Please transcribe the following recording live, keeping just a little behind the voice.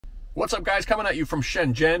What's up, guys? Coming at you from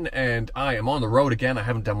Shenzhen, and I am on the road again. I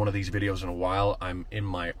haven't done one of these videos in a while. I'm in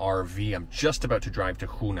my RV. I'm just about to drive to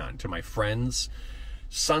Hunan, to my friend's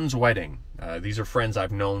son's wedding. These are friends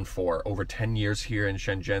I've known for over 10 years here in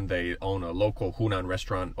Shenzhen. They own a local Hunan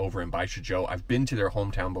restaurant over in Baishizhou. I've been to their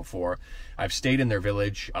hometown before. I've stayed in their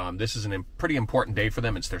village. This is a pretty important day for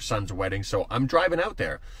them. It's their son's wedding, so I'm driving out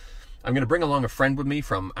there. I'm going to bring along a friend with me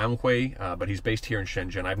from Anhui, but he's based here in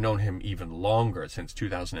Shenzhen. I've known him even longer, since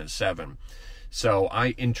 2007. So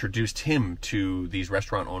I introduced him to these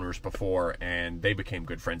restaurant owners before, and they became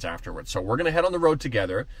good friends afterwards. So we're going to head on the road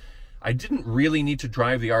together. I didn't really need to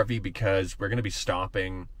drive the RV because we're going to be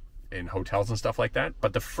stopping in hotels and stuff like that.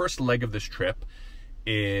 But the first leg of this trip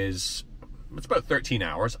it's about 13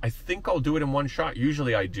 hours. I think I'll do it in one shot.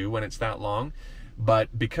 Usually I do when it's that long.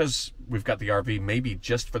 But because we've got the RV, maybe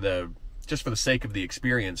just for the sake of the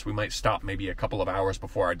experience, we might stop maybe a couple of hours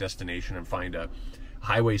before our destination and find a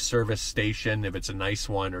highway service station, if it's a nice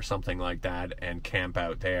one or something like that, and camp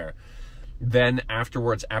out there. Then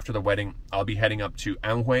afterwards, after the wedding, I'll be heading up to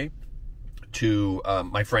Anhui, to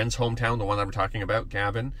my friend's hometown, the one I'm talking about,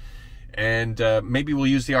 Gavin. And maybe we'll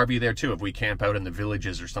use the RV there too if we camp out in the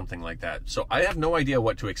villages or something like that. So I have no idea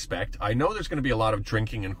what to expect. I know there's going to be a lot of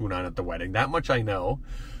drinking in Hunan at the wedding. That much I know.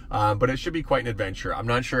 But it should be quite an adventure. I'm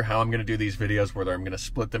not sure how I'm going to do these videos, whether I'm going to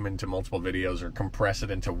split them into multiple videos or compress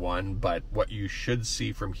it into one. But what you should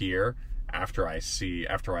see from here, after I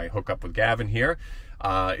hook up with Gavin here,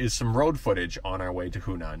 is some road footage on our way to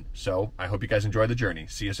Hunan. So I hope you guys enjoy the journey.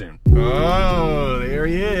 See you soon. Oh, there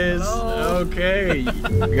he is. Hello. Okay.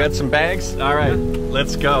 We got some bags? All right,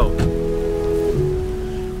 let's go.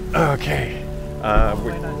 Okay.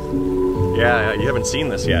 Yeah, you haven't seen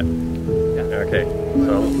this yet. Okay,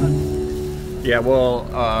 so yeah, well,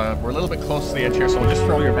 we're a little bit close to the edge here, so we'll just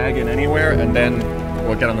throw your bag in anywhere, and then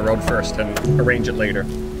we'll get on the road first and arrange it later.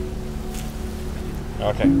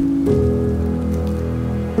 Okay.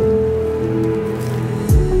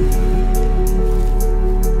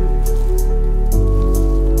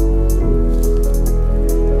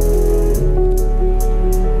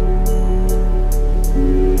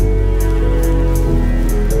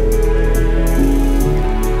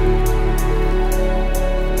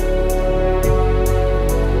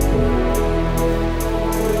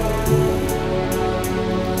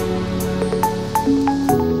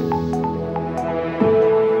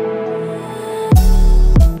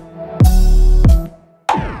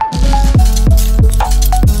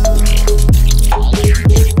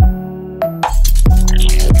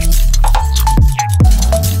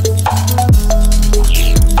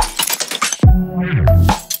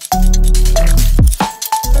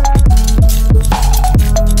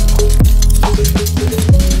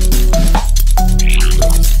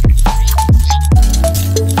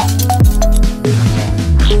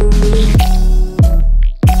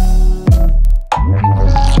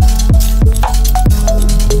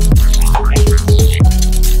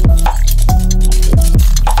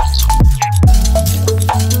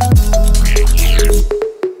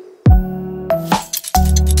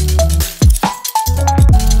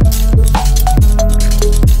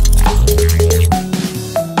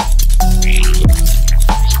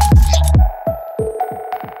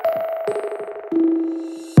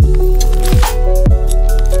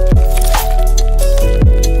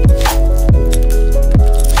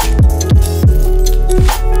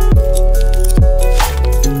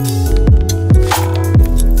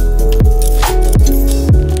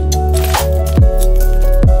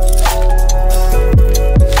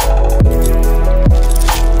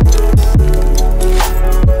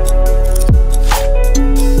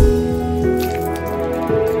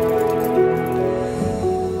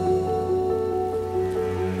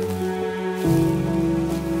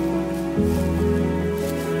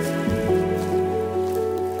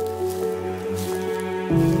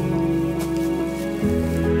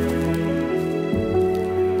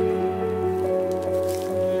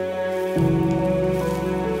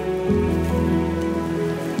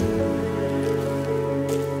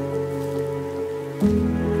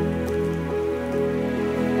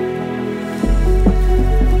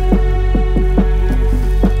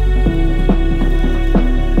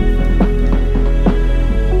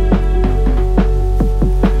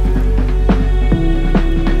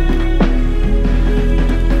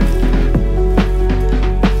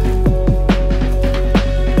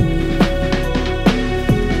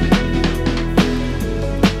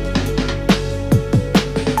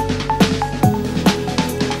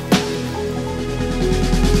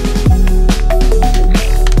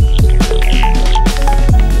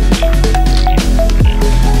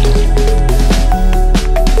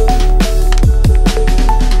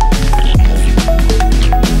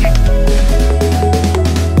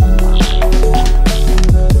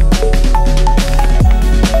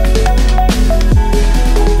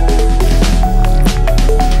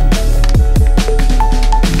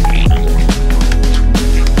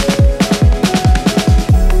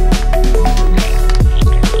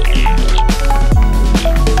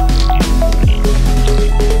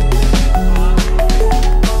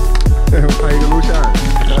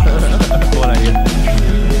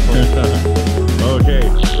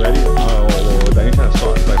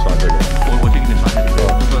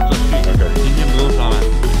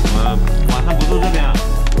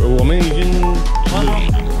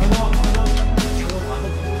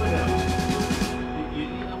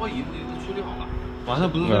 晚上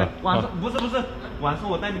不是晚上不是晚上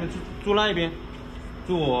我带你们住那一边，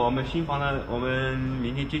住我们新房的，我们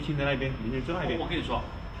明天接亲的那边，明天住那边。我跟你说，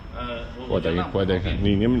我等一下，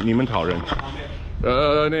你们讨论。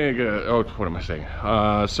Oh, what am I saying?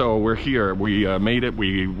 So we're here. We made it.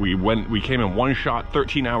 We came in one shot.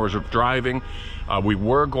 13 hours of driving. We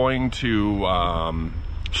were going to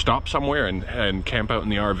stop somewhere and camp out in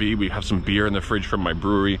the RV. We have some beer in the fridge from my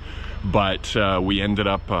brewery, but we ended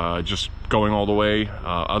up just going all the way.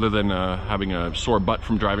 Other than having a sore butt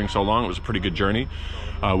from driving so long, it was a pretty good journey.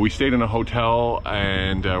 We stayed in a hotel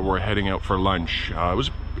and we're heading out for lunch.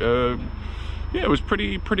 Yeah, it was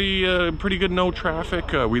pretty good. No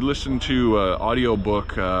traffic. We listened to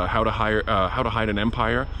audiobook How to Hide an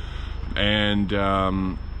Empire, and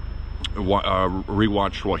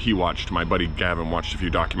rewatched what he watched. My buddy Gavin watched a few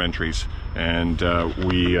documentaries, and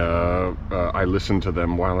I listened to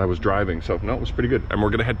them while I was driving. So no, it was pretty good. And we're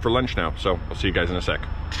gonna head for lunch now. So I'll see you guys in a sec.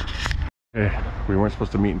 Hey, we weren't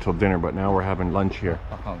supposed to meet until dinner, but now we're having lunch here.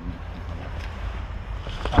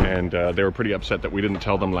 And they were pretty upset that we didn't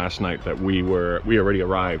tell them last night that we already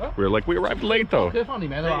arrived. We were like, we arrived late though.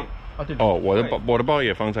 Oh, 我的包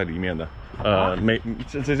也放在里面的。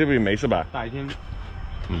这边没事吧？大一天。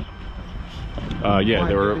Yeah,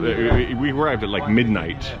 we arrived at like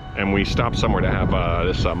midnight, and we stopped somewhere to have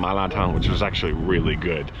this malatang, which was actually really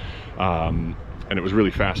good. And it was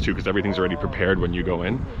really fast too, because everything's already prepared when you go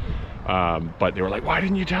in. But they were like, why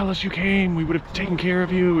didn't you tell us you came? We would have taken care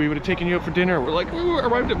of you. We would have taken you out for dinner. We're like, we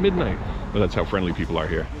arrived at midnight. But that's how friendly people are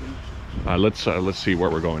here. Let's see where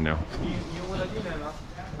we're going now.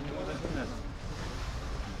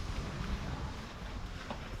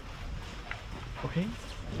 Okay.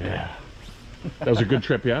 Yeah. That was a good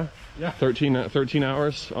trip, yeah? Yeah. 13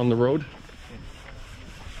 hours on the road.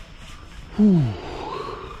 Whew.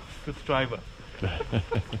 Good driver.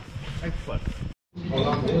 Excellent.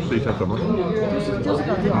 试一下什么？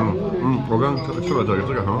我刚吃了这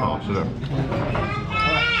个很好吃的。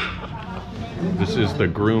This is the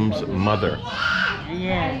groom's mother.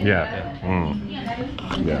 Yeah. Yeah.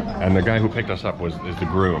 And the guy who picked us up is the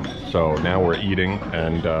groom. So now we're eating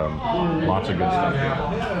and lots of good stuff here.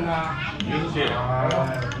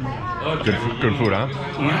 Good food, huh?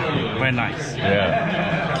 Yeah, very nice.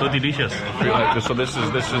 Yeah. So delicious. So this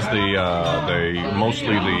is the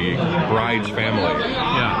mostly the bride's family.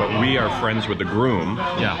 Yeah. But we are friends with the groom.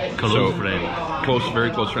 Yeah. Close friend.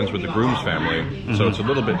 Very close friends with the groom's family. So it's a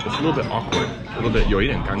little bit awkward. A little bit 有一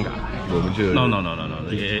点尴尬。No.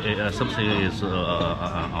 Something is an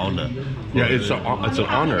honor. Yeah, it's an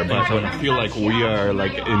honor, but I feel like we are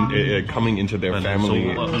like coming into their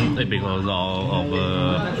family. So, because of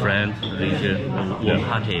friends, religion, one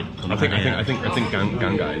party. I think 尴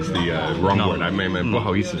尬 is the wrong word. I mean, 不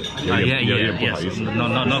好意思。Yeah.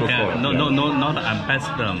 Not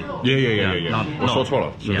ambassador. Yeah. 我说错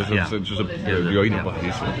了，就是有一点不好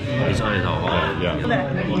意思。It's all.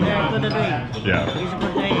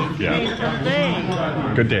 Yeah.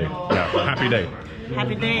 Good day. Yeah. Happy day.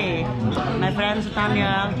 Happy day. My friends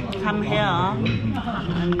Daniel come here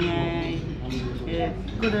and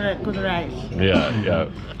good rice. Yeah.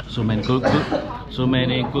 So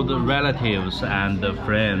many good relatives and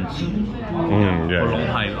friends for a long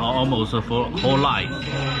time, almost for whole life.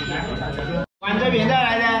 往这边再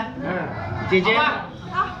来的，姐姐。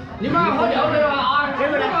你们好聊对吧？啊，这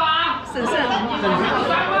个来吧。婶婶。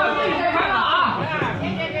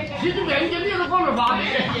其实每一件地都放着发的。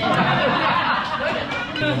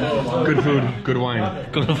 Good food, good wine.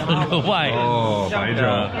 Good wine. Oh, 白酒.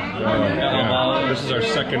 Yeah. This is our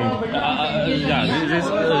second. This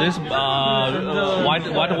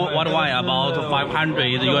white wine about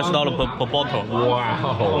 $500 per bottle.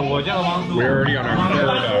 Wow. We're already on our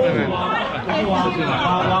third food.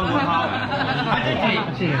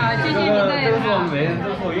 这个是我们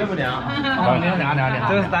这是我岳母娘。你好。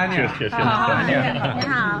这个是丹尼。你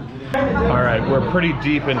好。 All right, we're pretty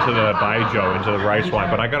deep into the baijiu, into the rice wine,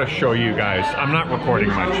 but I gotta show you guys. I'm not recording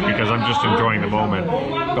much because I'm just enjoying the moment,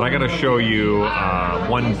 but I gotta show you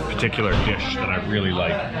one particular dish that I really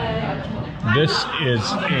like. This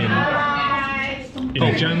is in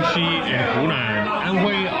Jiangxi, in Hunan,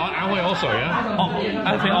 Anhui also, yeah? Oh,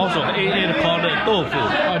 Anhui also. It's called 豆腐。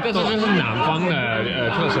这是南方的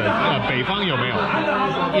特色，北方有没有？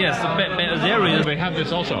 Yes, there is. They have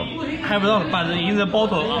this also. Have not, but in the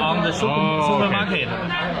bottle on the supermarket.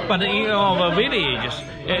 But in our village,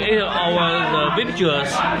 our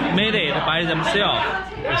villagers made it by themselves.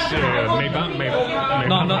 It's the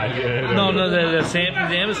same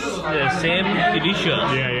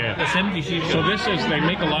delicious. Yeah. The same delicious. So they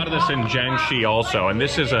make a lot of this in Jiangxi also, and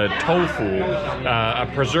this is a tofu, a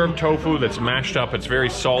preserved tofu that's mashed up. It's very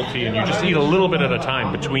salty, and you just eat a little bit at a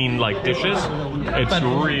time between like dishes. It's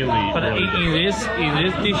really in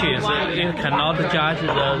these dishes, you cannot judge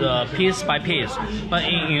the piece by piece. But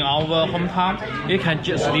in our hometown, you can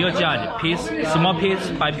just still judge small piece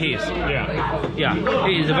by piece. Yeah,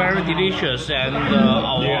 it is very delicious, and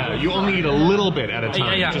you only eat a little bit at a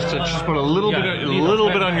time. Just put a little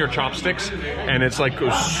bit on your chopsticks, and it's like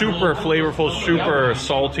super flavorful, super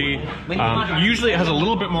salty. Usually it has a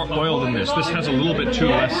little bit more oil than this. This has a little bit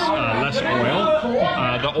less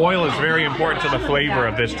oil. The oil is very important to the flavor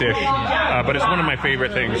of this dish, but it's one of my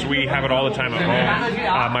favorite things. We have it all the time at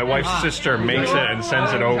home. My wife's sister makes it and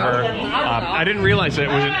sends it over. I didn't realize that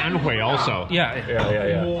it was in Anhui also. Yeah.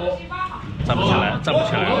 站不起来了。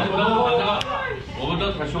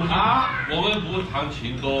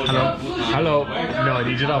Hello, no,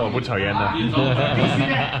 你知道我不抽烟的。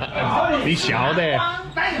你晓得。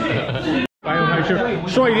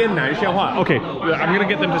说一点南线话 ，OK， I'm gonna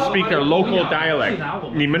get them to speak their local dialect。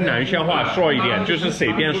你们南线话说一点，就是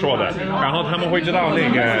随便说的，然后他们会知道那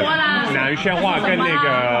个南线话跟那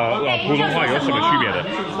个普通话有什么区别的。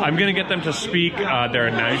I'm gonna get them to speak their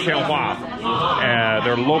南线话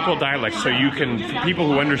，their local dialect, so you can, people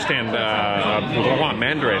who understand 普通话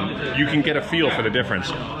Mandarin, you can get a feel for the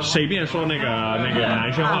difference。随便说那个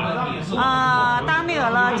南线话。当地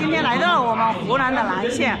了，今天来到了我们湖南的南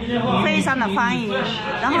县，非常的欢迎，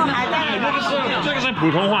然后还带了这个是普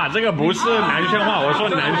通话，这个不是南线话，我说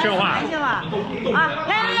南线话。南线话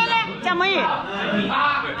来，讲母语。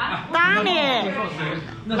当你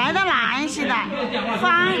来到南溪的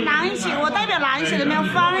南溪，我代表南溪人民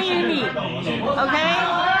欢迎你 ，OK？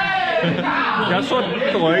 要说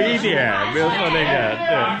多一点，不要说那个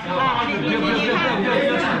对。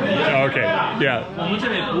OK，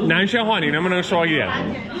 南线话你能不能说一点？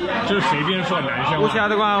就是随便说南线话。我晓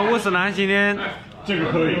得话，我是南溪的。这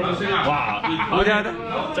个可以。哇，我晓得。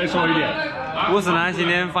再说一点。我是南溪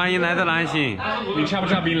的，欢迎来到南溪。你吃不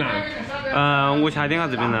吃槟榔？我吃点啥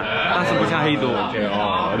子槟榔，但是不吃很多。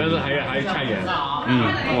但是还吃盐。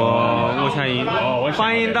我吃盐。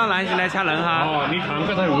欢迎到南溪来吃嫩哈。你堂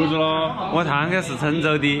哥在屋子咯？我堂哥是郴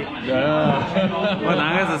州的。我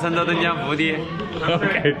堂哥是郴州东江府的。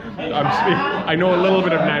Okay, I know a little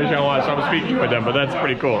bit of Nanxian, so I'm speaking with them, but that's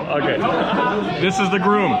pretty cool. Okay, this is the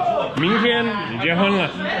groom. 明天你结婚了？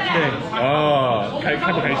对。开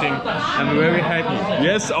不开心 ？I'm very happy.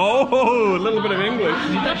 Yes. Oh, a little bit of English.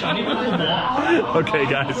 Okay,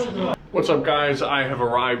 guys. What's up, guys? I have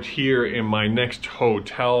arrived here in my next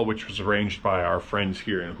hotel, which was arranged by our friends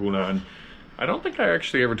here in Hunan. I don't think I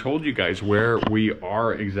actually ever told you guys where we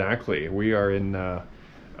are exactly. We are in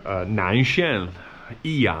Nanxian,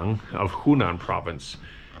 Yiyang of Hunan province.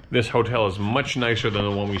 This hotel is much nicer than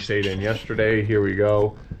the one we stayed in yesterday. Here we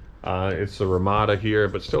go. It's the Ramada here,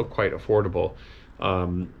 but still quite affordable.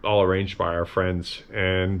 All arranged by our friends.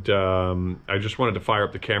 And I just wanted to fire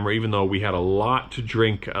up the camera, even though we had a lot to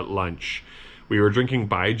drink at lunch. We were drinking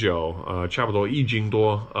baijiu, 差不多1斤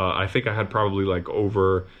多. I think I had probably like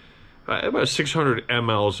over about 600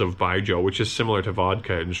 mLs of baijiu, which is similar to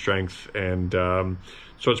vodka in strength. And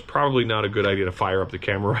so it's probably not a good idea to fire up the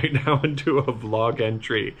camera right now and do a vlog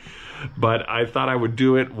entry. But I thought I would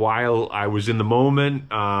do it while I was in the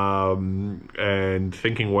moment and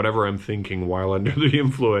thinking whatever I'm thinking while under the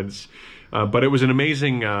influence. But it was an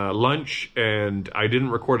amazing lunch, and I didn't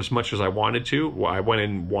record as much as I wanted to. I went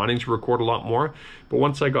in wanting to record a lot more, but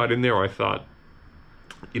once I got in there, I thought,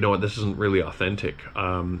 you know what, this isn't really authentic.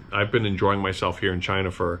 I've been enjoying myself here in China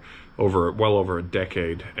for well over a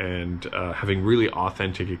decade, and having really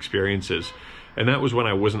authentic experiences. And that was when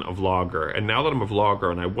I wasn't a vlogger. And now that I'm a vlogger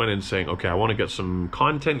and I went in saying, okay, I want to get some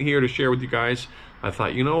content here to share with you guys, I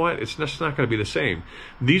thought, you know what, it's just not going to be the same.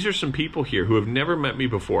 These are some people here who have never met me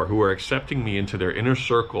before, who are accepting me into their inner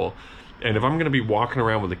circle. And if I'm going to be walking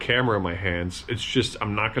around with a camera in my hands, it's just,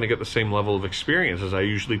 I'm not going to get the same level of experience as I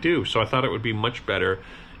usually do. So I thought it would be much better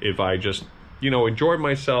if I just, you know, enjoyed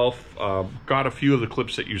myself, got a few of the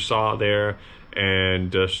clips that you saw there, and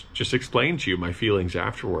just explained to you my feelings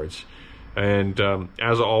afterwards. And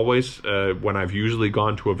as always, when I've usually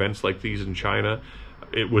gone to events like these in China,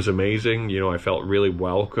 it was amazing. You know, I felt really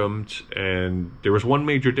welcomed. And there was one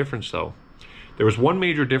major difference, though. There was one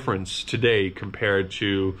major difference today compared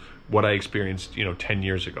to what I experienced, you know, 10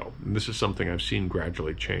 years ago. And this is something I've seen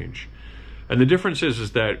gradually change. And the difference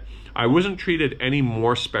is that I wasn't treated any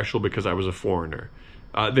more special because I was a foreigner.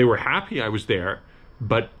 They were happy I was there,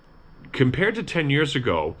 but compared to 10 years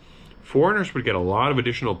ago, foreigners would get a lot of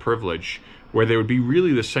additional privilege. where they would be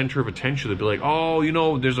really the center of attention. They'd be like, oh, you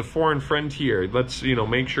know, there's a foreign friend here. Let's, you know,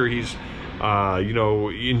 make sure he's, you know,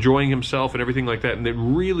 enjoying himself and everything like that. And they'd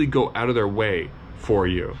really go out of their way for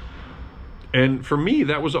you. And for me,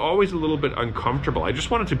 that was always a little bit uncomfortable. I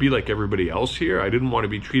just wanted to be like everybody else here. I didn't want to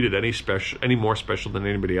be treated any more special than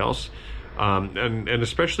anybody else. And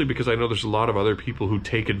especially because I know there's a lot of other people who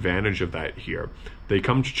take advantage of that here. They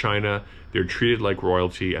come to China, they're treated like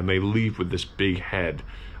royalty, and they leave with this big head,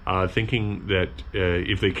 thinking that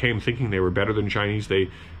if they came thinking they were better than Chinese, they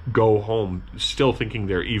go home still thinking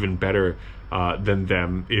they're even better than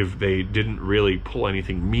them if they didn't really pull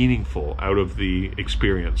anything meaningful out of the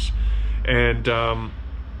experience. And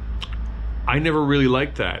I never really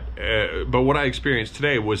liked that. But what I experienced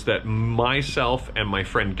today was that myself and my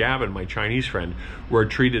friend Gavin, my Chinese friend, were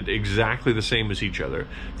treated exactly the same as each other.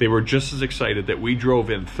 They were just as excited that we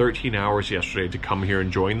drove in 13 hours yesterday to come here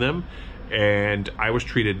and join them. And I was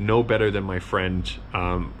treated no better than my friend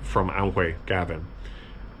from Anhui, Gavin.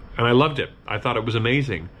 And I loved it. I thought it was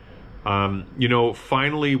amazing. You know,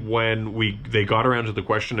 finally, when they got around to the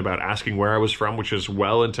question about asking where I was from, which is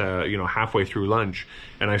well into, you know, halfway through lunch,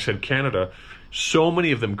 and I said Canada, so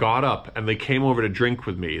many of them got up and they came over to drink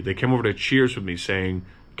with me. They came over to cheers with me saying,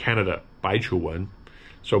 Canada, Bai Chuwen.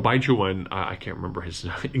 So Bai Chuwen, I can't remember his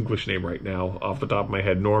English name right now off the top of my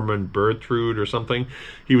head, Norman Bertrude or something.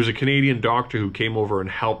 He was a Canadian doctor who came over and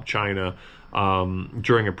helped China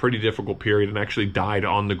during a pretty difficult period and actually died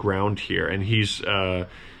on the ground here. And he's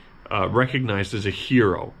recognized as a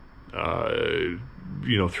hero,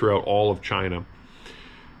 you know, throughout all of China.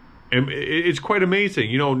 And it's quite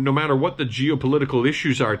amazing, you know, no matter what the geopolitical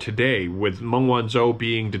issues are today, with Meng Wanzhou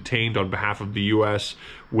being detained on behalf of the U.S.,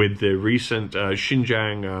 with the recent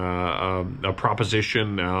Xinjiang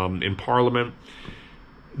proposition in Parliament,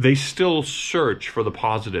 they still search for the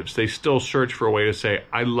positives. They still search for a way to say,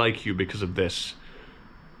 I like you because of this.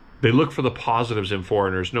 They look for the positives in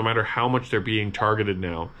foreigners, no matter how much they're being targeted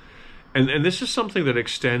now. And this is something that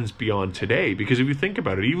extends beyond today, because if you think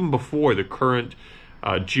about it, even before the current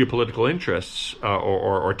geopolitical interests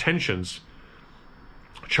or tensions,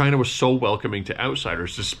 China was so welcoming to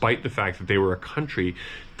outsiders, despite the fact that they were a country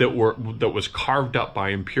that was carved up by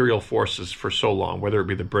imperial forces for so long, whether it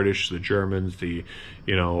be the British, the Germans, the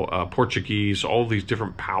Portuguese, all these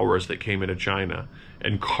different powers that came into China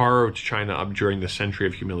and carved China up during the century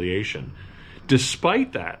of humiliation.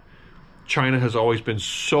 Despite that, China has always been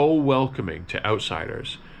so welcoming to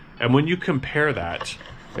outsiders. And when you compare that,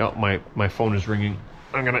 my phone is ringing.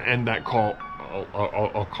 I'm gonna end that call.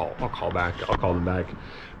 I'll call them back.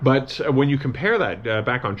 But when you compare that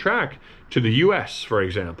back on track to the U.S., for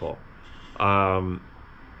example, you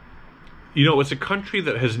know, it's a country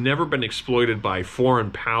that has never been exploited by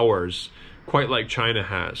foreign powers quite like China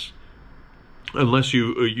has. Unless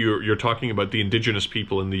you're talking about the indigenous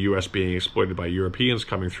people in the U.S. being exploited by Europeans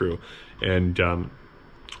coming through and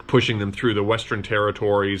pushing them through the Western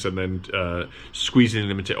territories and then squeezing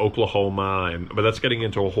them into Oklahoma. But that's getting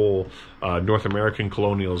into a whole North American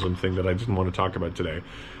colonialism thing that I didn't want to talk about today.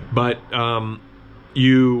 But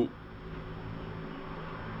you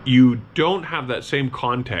don't have that same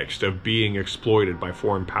context of being exploited by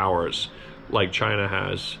foreign powers like China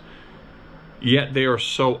has. Yet they are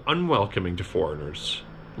so unwelcoming to foreigners,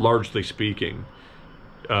 largely speaking.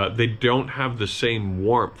 They don't have the same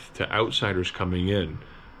warmth to outsiders coming in.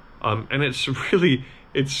 And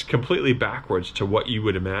it's completely backwards to what you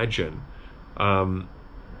would imagine.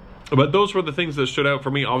 But those were the things that stood out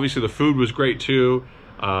for me. Obviously, the food was great too.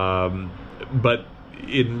 But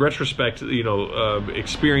in retrospect, you know,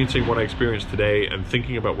 experiencing what I experienced today and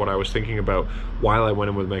thinking about what I was thinking about while I went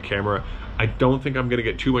in with my camera, I don't think I'm going to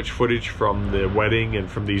get too much footage from the wedding and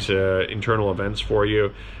from these internal events for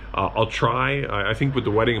you. I'll try. I think with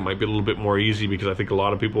the wedding, it might be a little bit more easy because I think a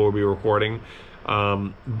lot of people will be recording.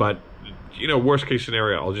 But, you know, worst case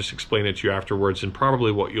scenario, I'll just explain it to you afterwards. And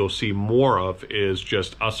probably what you'll see more of is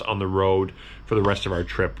just us on the road for the rest of our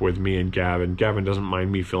trip with me and Gavin. Gavin doesn't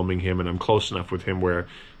mind me filming him, and I'm close enough with him where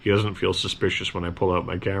he doesn't feel suspicious when I pull out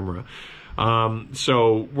my camera.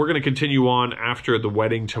 So we're going to continue on after the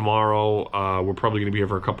wedding tomorrow. We're probably going to be here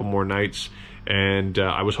for a couple more nights. And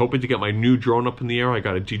I was hoping to get my new drone up in the air. I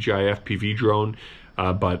got a DJI FPV drone,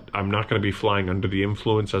 but I'm not going to be flying under the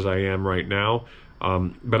influence as I am right now.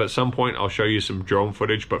 But at some point, I'll show you some drone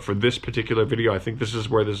footage. But for this particular video, I think this is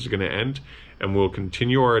where this is going to end. And we'll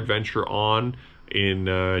continue our adventure on in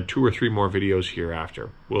 2 or 3 more videos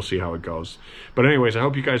hereafter. We'll see how it goes. But anyways, I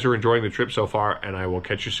hope you guys are enjoying the trip so far, and I will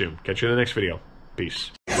catch you soon. Catch you in the next video.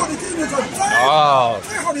 Peace. Oh,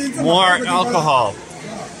 more alcohol.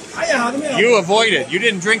 You avoided. You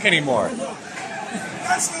didn't drink anymore.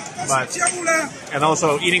 and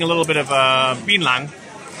also eating a little bit of binlang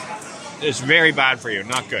is very bad for you,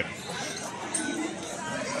 not good.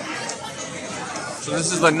 So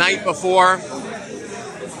this is the night before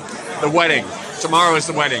the wedding. Tomorrow is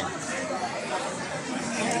the wedding.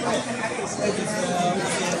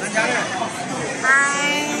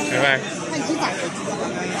 Hi.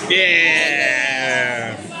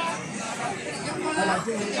 Yeah.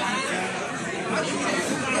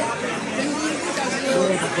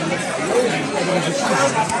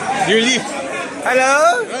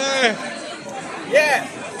 Hello. Yeah.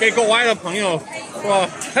 给国外的朋友说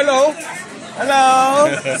hello. Hello.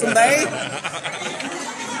 Sunday.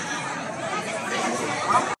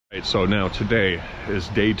 Right, so now today is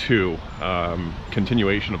day 2,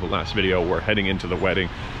 continuation of the last video. We're heading into the wedding.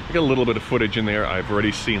 I got a little bit of footage in there. I've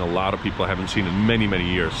already seen a lot of people I haven't seen in many, many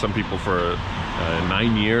years. Some people for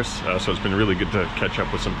 9 years, so it's been really good to catch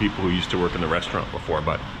up with some people who used to work in the restaurant before,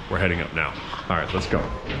 but we're heading up now. All right, let's go.